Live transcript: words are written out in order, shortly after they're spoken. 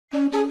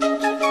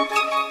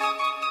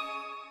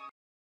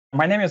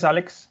My name is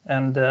Alex,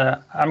 and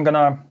I'm going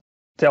to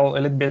tell a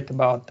little bit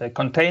about the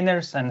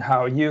containers and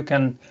how you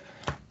can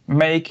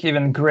make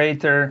even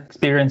greater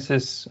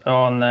experiences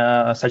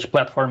on such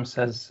platforms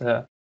as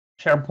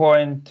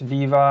SharePoint,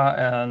 Viva,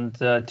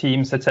 and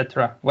Teams,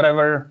 etc.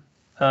 Whatever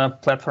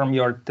platform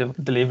you're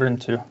delivering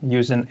to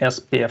using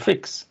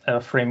SPFx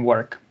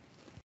framework.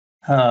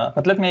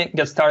 But let me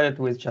get started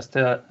with just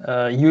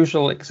a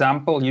usual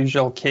example,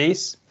 usual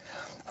case.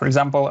 For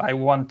example,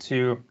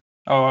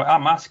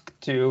 I'm asked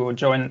to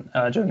join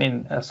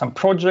in some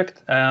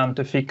project and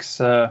to fix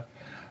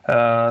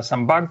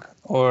some bug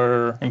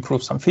or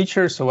improve some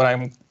features. So what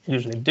I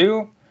usually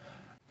do,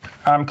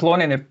 I'm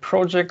cloning a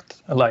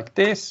project like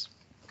this.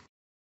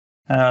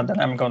 Then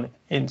I'm going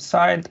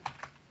inside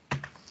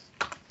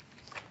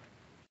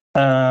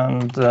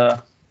and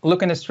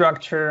look in the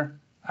structure.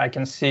 I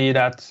can see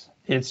that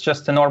it's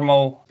just a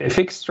normal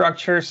SPFx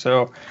structure.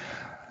 So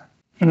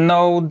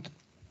node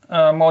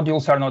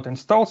modules are not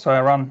installed, so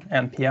I run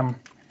npm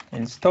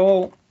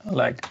install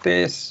like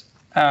this.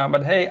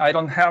 But hey, I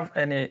don't have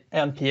any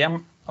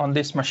npm on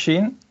this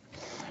machine,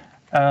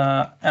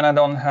 and I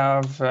don't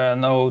have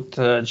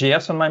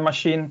Node.js on my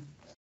machine.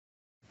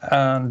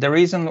 The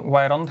reason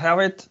why I don't have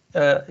it,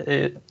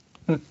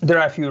 there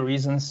are a few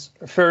reasons.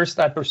 First,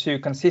 I pursue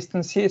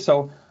consistency.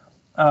 So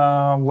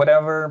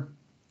whatever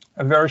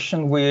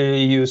version we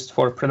used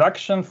for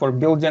production, for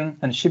building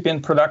and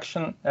shipping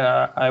production,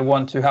 I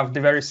want to have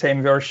the very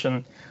same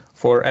version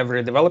for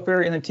every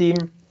developer in a team.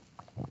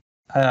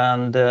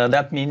 And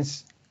that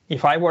means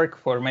if I work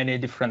for many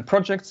different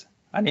projects,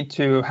 I need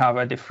to have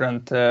a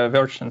different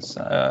versions.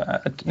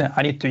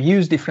 I need to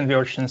use different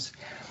versions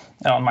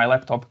on my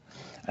laptop.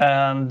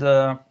 And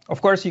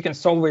of course, you can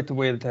solve it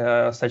with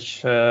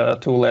such a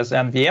tool as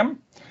NVM.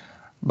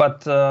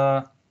 But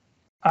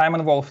I'm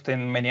involved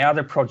in many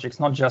other projects,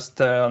 not just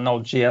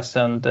Node.js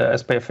and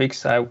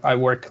SPFx. I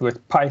work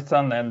with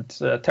Python and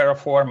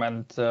Terraform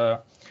and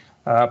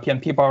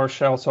PnP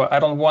PowerShell. So I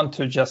don't want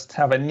to just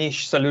have a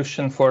niche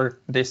solution for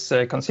this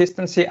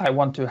consistency. I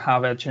want to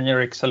have a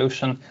generic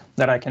solution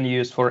that I can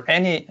use for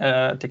any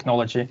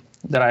technology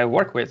that I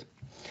work with.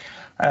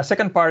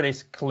 Second part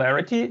is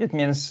clarity. It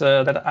means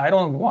that I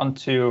don't want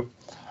to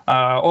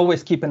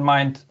always keep in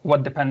mind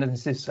what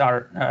dependencies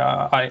are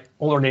I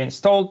already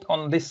installed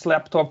on this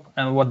laptop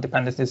and what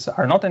dependencies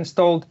are not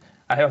installed.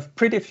 I have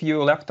pretty few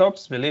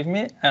laptops, believe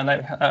me, and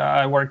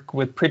I work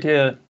with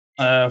pretty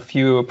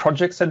few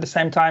projects at the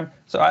same time.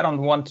 So I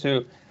don't want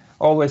to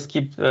always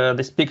keep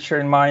this picture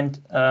in mind.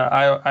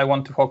 I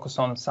want to focus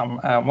on some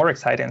more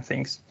exciting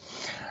things.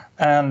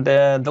 And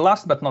the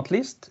last but not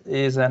least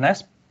is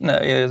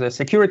a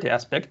security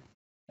aspect.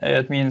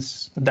 It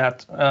means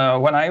that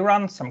when I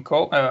run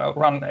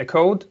a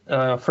code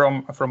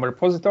from a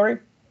repository,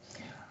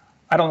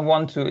 I don't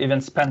want to even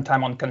spend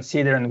time on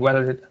considering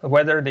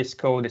whether this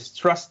code is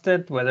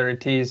trusted, whether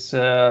it is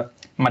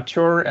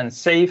mature and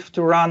safe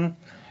to run.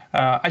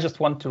 I just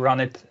want to run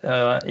it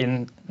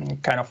in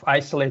kind of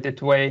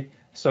isolated way,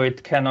 so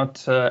it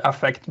cannot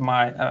affect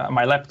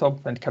my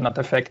laptop and cannot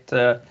affect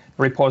other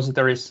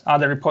repositories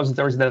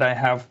that I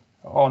have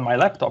on my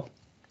laptop.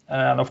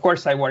 And of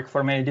course, I work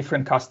for many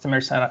different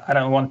customers, and I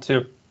don't want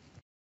to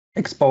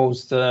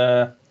expose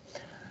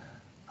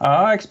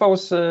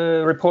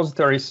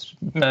repositories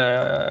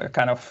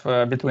kind of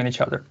between each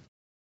other.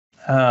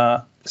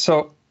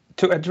 So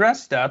to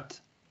address that,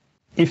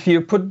 if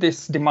you put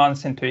these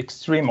demands into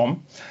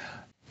extremum,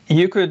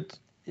 you could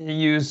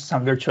use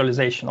some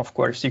virtualization, of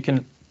course. You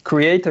can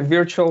create a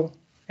virtual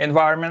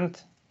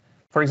environment,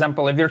 for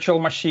example, a virtual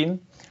machine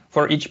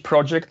for each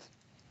project.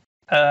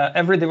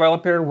 Every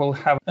developer will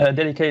have a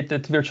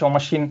dedicated virtual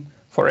machine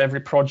for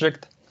every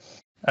project.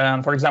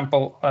 For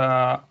example,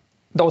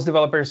 those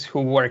developers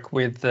who work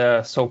with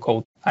the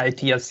so-called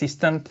IT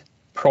assistant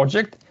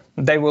project,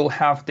 they will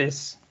have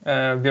this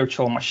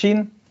virtual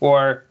machine,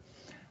 or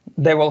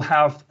they will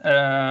have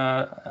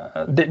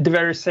the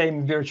very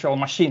same virtual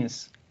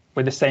machines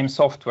with the same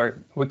software.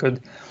 We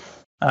could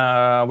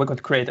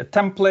create a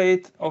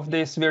template of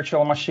this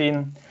virtual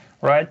machine,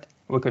 right?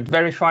 We could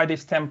verify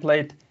this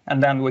template,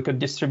 and then we could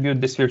distribute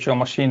this virtual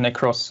machine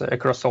across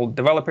all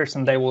developers,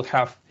 and they will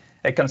have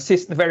a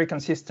very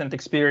consistent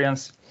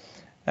experience,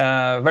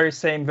 very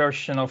same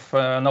version of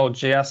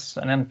Node.js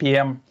and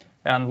npm,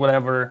 and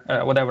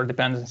whatever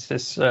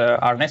dependencies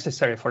are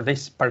necessary for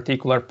this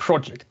particular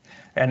project.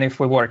 And if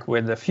we work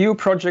with a few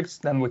projects,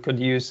 then we could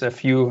use a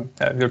few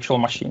virtual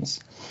machines.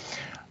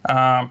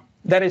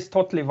 That is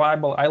totally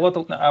viable. I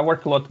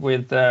work a lot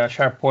with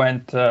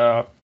SharePoint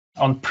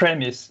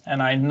on-premise,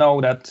 and I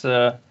know that,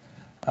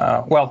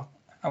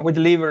 we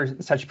deliver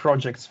such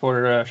projects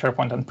for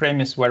SharePoint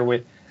on-premise where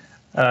we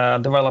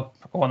develop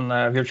on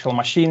virtual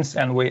machines,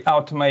 and we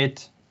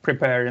automate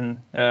preparing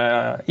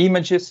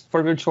images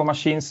for virtual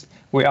machines.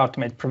 We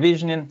automate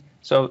provisioning.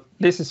 So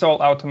this is all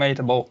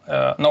automatable,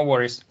 no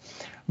worries.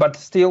 But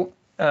still,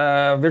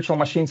 virtual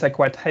machines are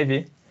quite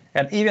heavy.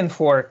 And even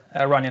for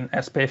running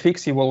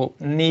SPFx, you will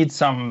need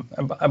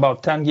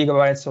about 10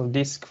 gigabytes of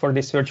disk for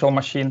this virtual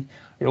machine.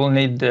 You will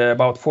need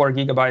about 4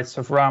 gigabytes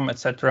of RAM,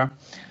 etc.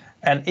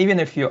 And even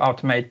if you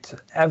automate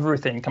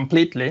everything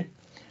completely,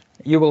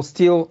 you will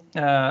still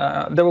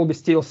there will be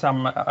still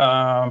some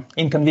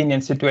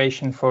inconvenient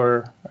situation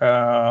for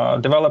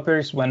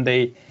developers when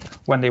they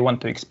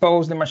want to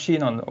expose the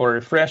machine or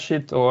refresh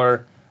it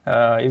or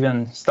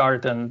even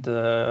start and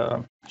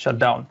shut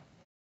down.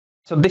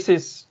 So this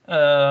is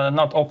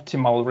not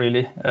optimal,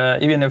 really.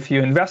 Even if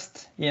you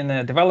invest in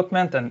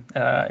development and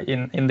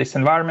in this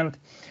environment,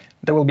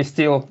 there will be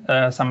still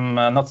some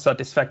not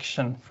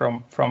satisfaction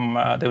from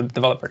the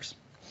developers.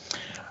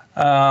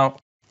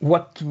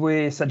 What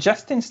we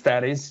suggest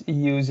instead is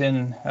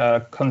using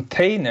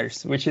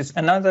containers, which is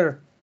another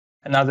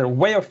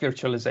way of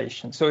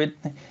virtualization. So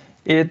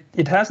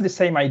it has the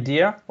same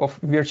idea of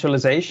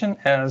virtualization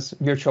as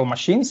virtual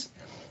machines,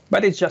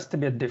 but it's just a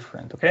bit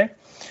different. Okay.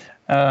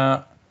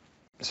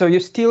 So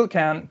you still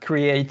can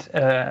create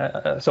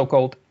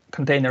so-called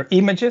container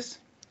images,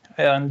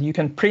 and you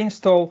can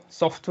pre-install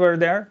software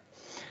there.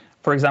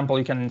 For example,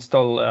 you can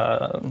install,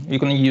 you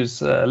can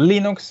use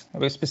Linux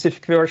with a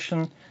specific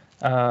version,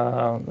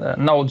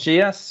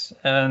 Node.js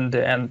and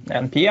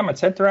NPM,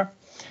 etc.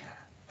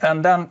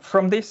 And then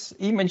from this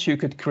image, you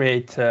could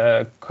create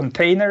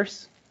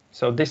containers.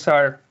 So these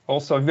are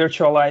also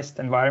virtualized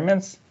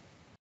environments.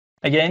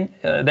 Again,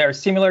 they're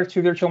similar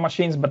to virtual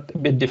machines, but a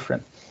bit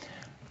different.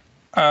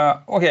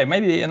 Okay,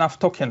 maybe enough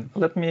talking.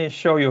 Let me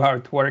show you how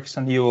it works,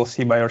 and you will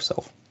see by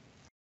yourself.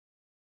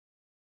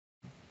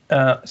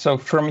 So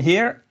from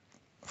here,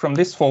 from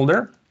this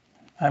folder,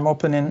 I'm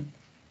opening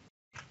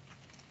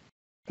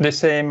the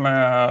same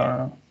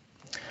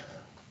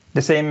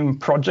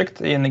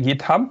project in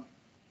GitHub,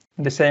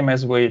 the same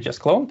as we just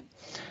cloned.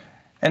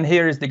 And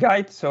here is the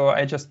guide. So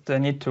I just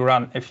need to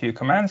run a few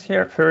commands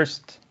here.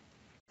 First,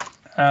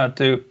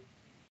 to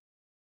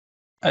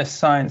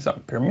assign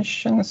some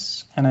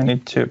permissions, and I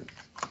need to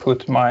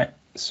put my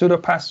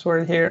sudo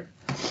password here.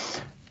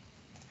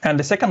 And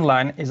the second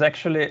line is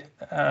actually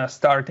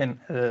starting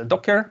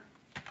Docker.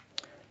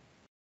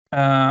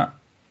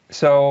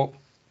 So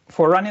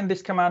for running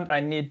this command, I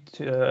need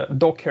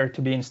Docker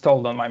to be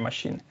installed on my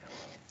machine.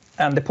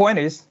 And the point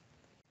is,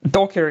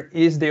 Docker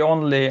is the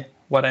only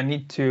what I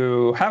need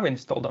to have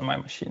installed on my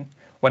machine.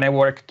 When I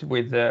work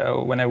with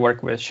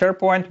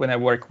SharePoint, when I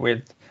work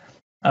with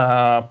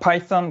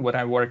Python, when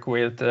I work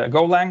with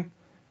Golang,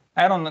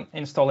 I don't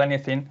install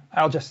anything.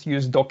 I'll just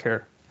use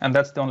Docker, and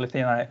that's the only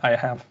thing I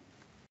have.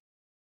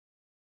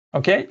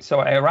 Okay, so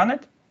I run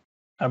it,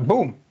 and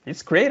boom,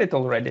 it's created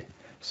already.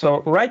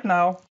 So right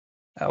now,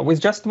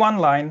 with just one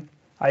line,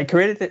 I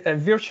created a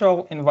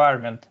virtual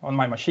environment on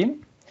my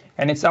machine,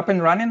 and it's up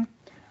and running.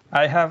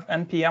 I have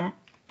NPM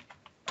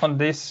on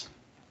this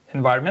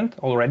environment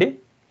already.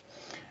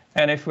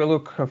 And if we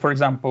look, for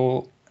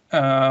example,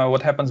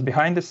 what happens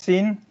behind the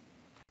scene,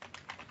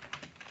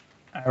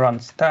 I run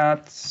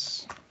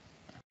stats,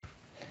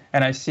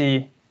 and I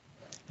see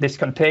this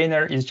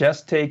container is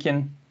just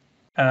taking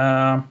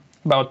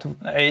about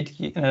 8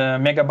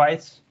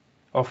 megabytes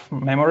of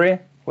memory.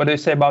 What do you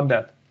say about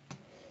that?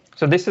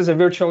 So this is a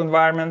virtual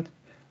environment,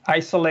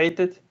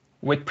 isolated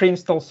with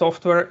pre-installed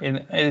software.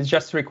 It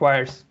just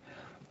requires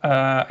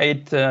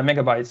 8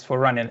 megabytes for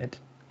running it.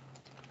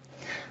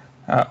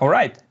 All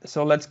right,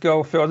 so let's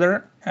go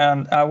further,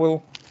 and I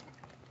will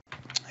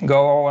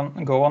go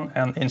on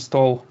and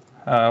install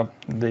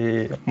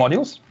the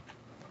modules.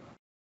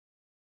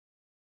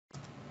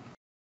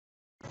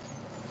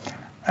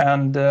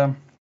 And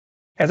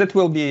as it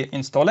will be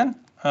installing,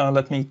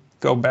 let me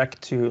go back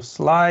to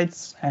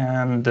slides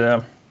and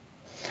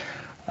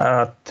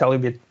tell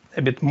you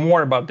a bit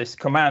more about this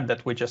command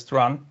that we just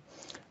run.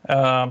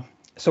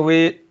 So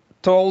we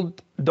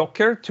told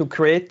Docker to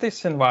create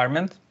this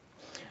environment.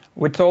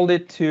 We told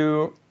it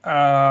to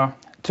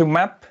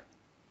map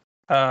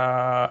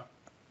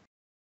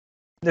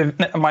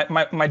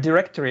my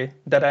directory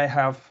that I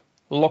have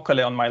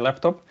locally on my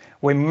laptop.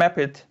 We map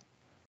it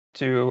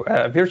to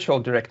a virtual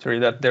directory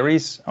that there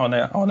is on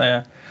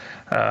a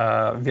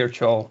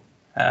virtual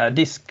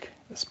disk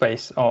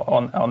space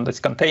on this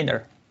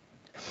container.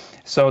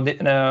 So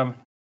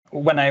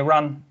when I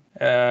run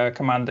a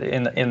command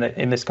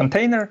in this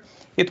container,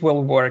 it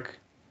will work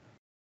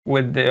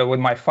with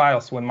my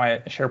files, with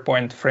my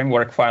SharePoint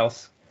framework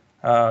files,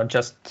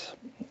 just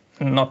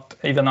not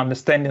even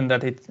understanding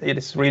that it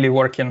is really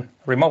working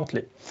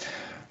remotely.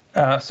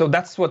 So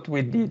that's what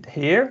we did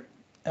here.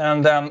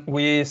 And then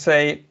we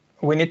say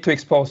we need to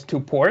expose 2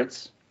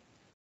 ports,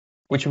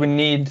 which we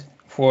need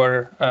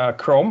for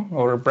Chrome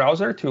or a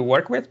browser to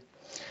work with.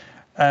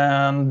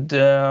 And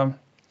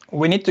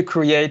we need to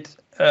create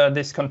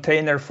this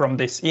container from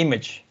this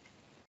image.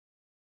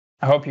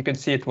 I hope you can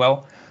see it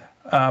well.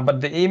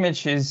 But the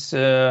image is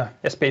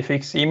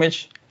SPFx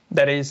image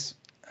that is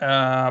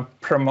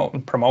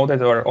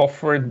promoted or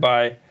offered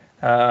by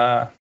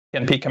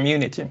PnP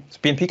Community. So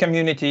PnP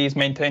Community is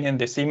maintaining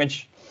this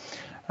image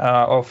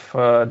of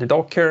the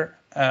Docker,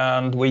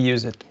 and we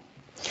use it.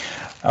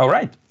 All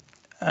right,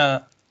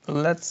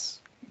 let's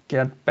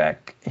get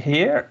back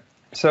here.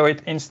 So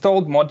it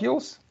installed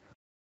modules.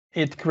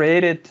 It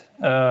created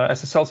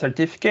SSL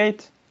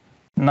certificate.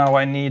 Now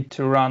I need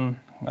to run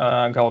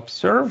gulp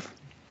serve.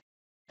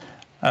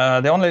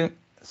 The only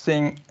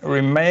thing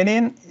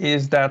remaining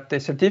is that the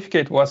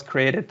certificate was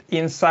created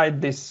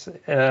inside this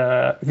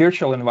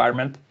virtual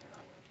environment.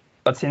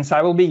 But since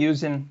I will be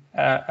using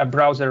a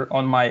browser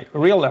on my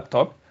real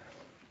laptop,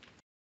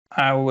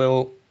 I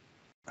will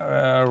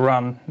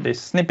run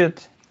this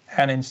snippet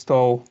and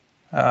install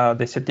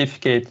the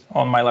certificate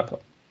on my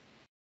laptop.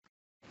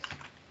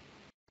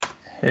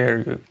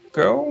 Here you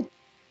go.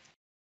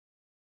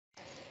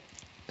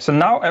 So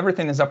now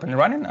everything is up and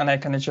running, and I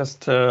can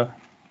just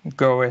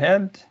go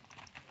ahead,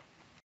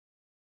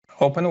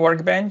 open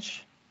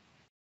Workbench,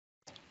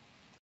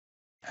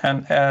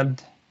 and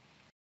add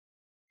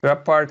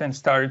web part and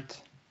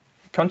start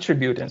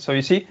contributing. So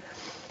you see,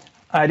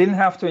 I didn't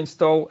have to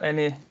install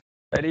any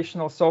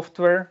additional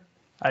software.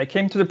 I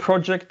came to the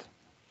project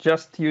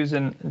just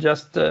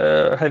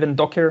having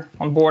Docker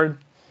on board,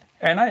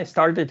 and I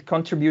started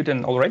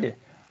contributing already.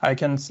 I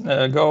can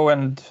go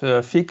and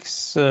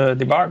fix,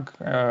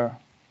 debug.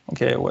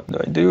 Okay, what do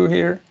I do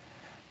here?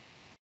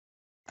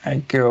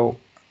 I go.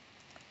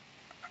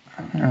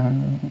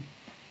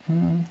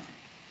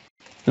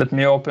 Let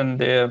me open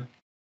the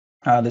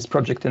this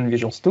project in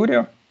Visual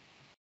Studio.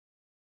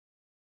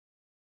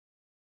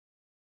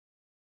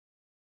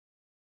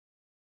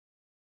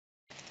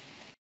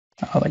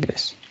 Like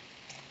this.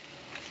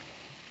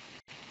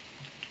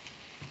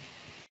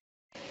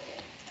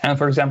 And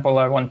for example,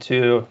 I want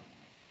to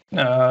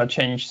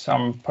change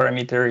some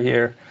parameter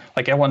here.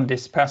 Like I want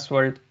this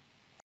password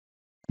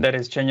that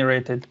is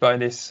generated by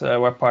this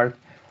web part.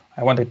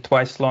 I want it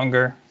twice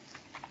longer.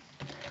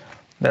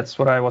 That's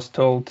what I was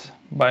told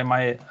by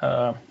my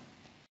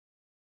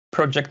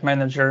project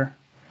manager.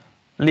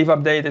 Leave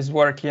update is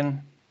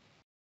working,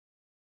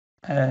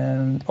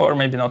 and or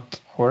maybe not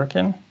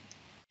working.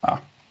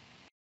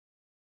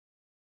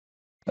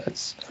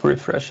 Let's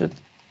refresh it.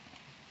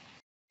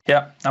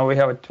 Yeah, now we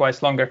have it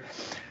twice longer.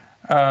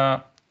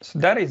 So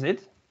that is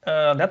it.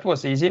 That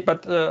was easy,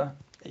 but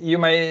you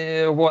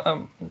may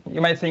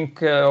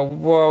think,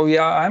 well,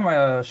 yeah, I'm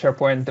a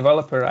SharePoint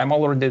developer. I'm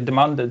already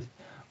demanded.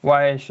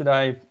 Why should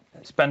I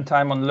spend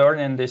time on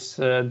learning this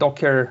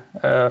Docker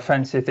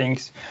fancy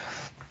things?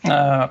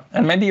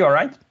 And maybe you're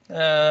right.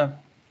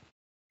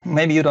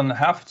 Maybe you don't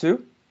have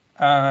to.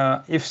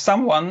 If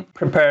someone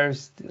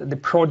prepares the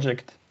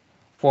project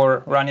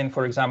for running,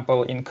 for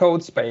example, in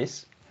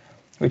CodeSpace,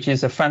 which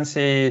is a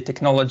fancy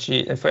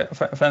technology, a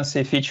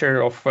fancy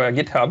feature of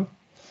GitHub.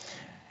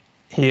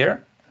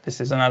 Here, this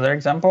is another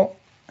example.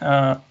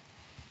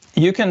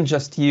 You can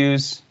just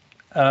use,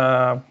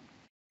 you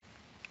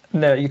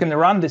can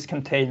run this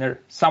container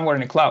somewhere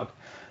in the cloud.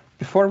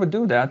 Before we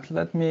do that,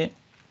 let me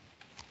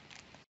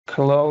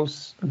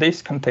close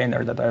this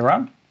container that I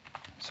run.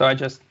 So I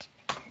just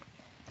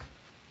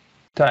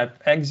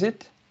type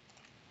exit,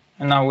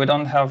 and now we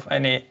don't have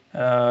any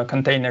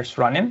containers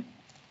running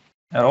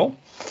at all.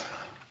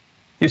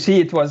 You see,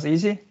 it was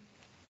easy.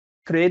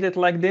 Create it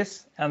like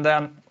this, and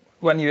then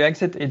when you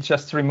exit, it's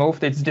just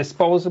removed. It's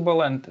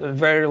disposable and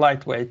very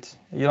lightweight.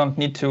 You don't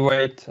need to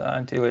wait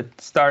until it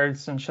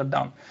starts and shut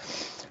down.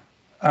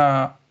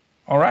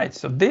 All right,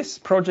 so this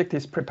project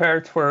is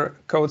prepared for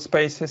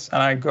CodeSpaces,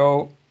 and I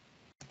go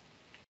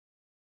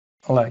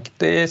like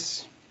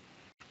this.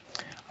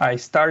 I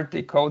start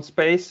the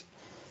CodeSpace.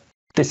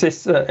 This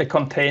is a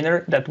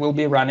container that will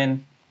be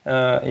running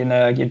in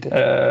a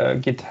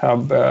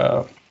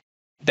GitHub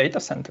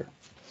data center.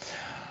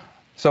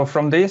 So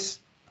from this,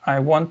 I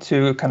want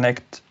to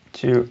connect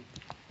to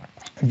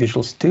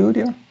Visual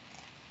Studio.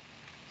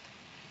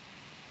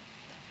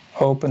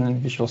 Open in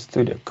Visual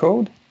Studio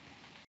Code.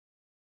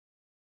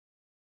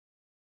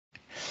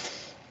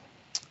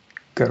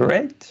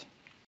 Great.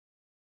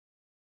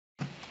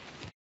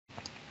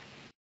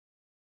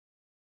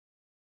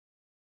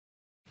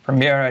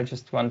 From here, I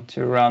just want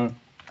to run,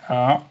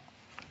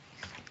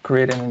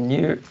 creating a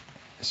new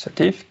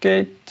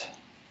certificate.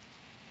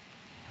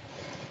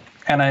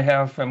 And I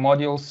have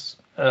modules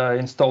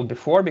installed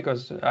before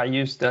because I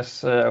used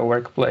this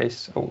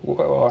workplace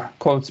or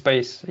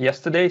CodeSpace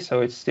yesterday,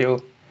 so it's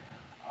still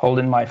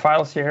holding my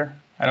files here.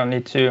 I don't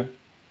need to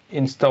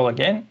install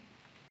again.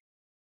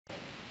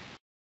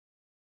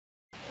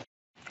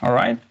 All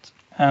right,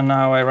 and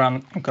now I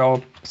run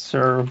gulp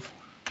serve,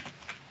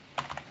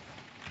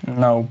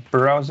 no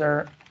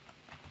browser.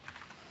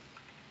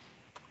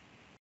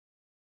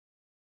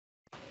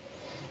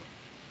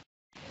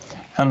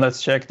 And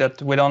let's check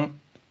that we don't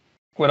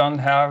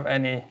have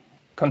any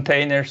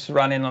containers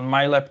running on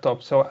my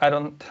laptop, so I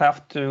don't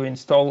have to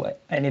install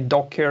any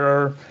Docker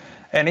or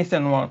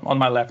anything on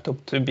my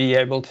laptop to be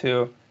able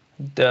to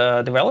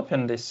develop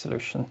in this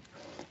solution.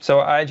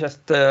 So I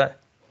just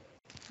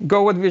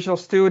go with Visual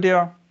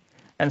Studio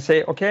and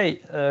say, okay,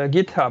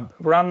 GitHub,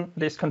 run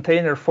this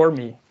container for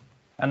me.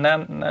 And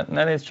then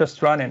it's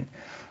just running.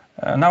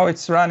 Now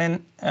it's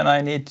running, and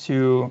I need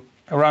to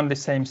run the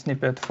same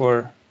snippet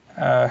for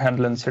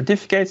handling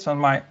certificates on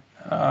my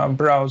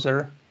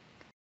browser.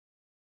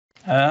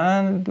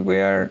 And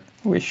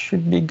we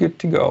should be good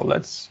to go.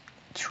 Let's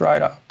try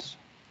it out.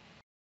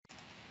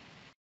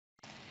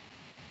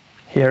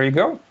 here you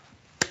go.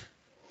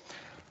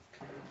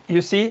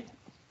 You see,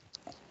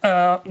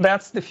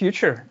 that's the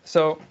future.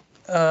 So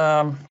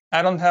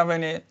I don't have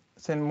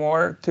anything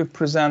more to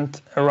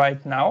present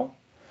right now.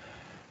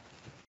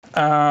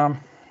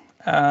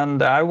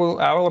 And I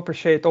will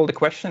appreciate all the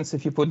questions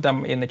if you put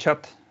them in the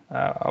chat.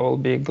 I will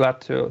be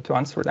glad to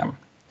answer them.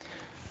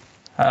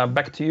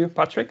 Back to you,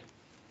 Patrick.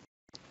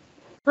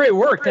 Great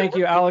work. Thank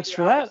you, Alex,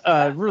 for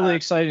that. Really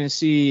exciting to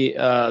see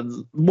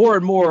more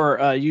and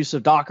more use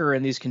of Docker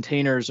and these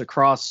containers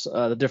across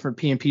the different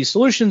PnP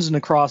solutions and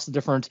across the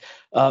different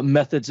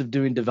methods of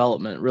doing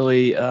development.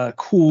 Really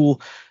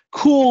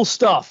cool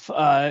stuff.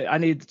 I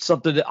need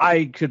something that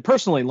I could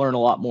personally learn a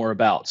lot more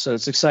about. So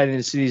it's exciting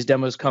to see these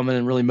demos come in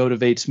and really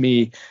motivates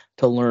me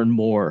to learn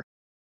more.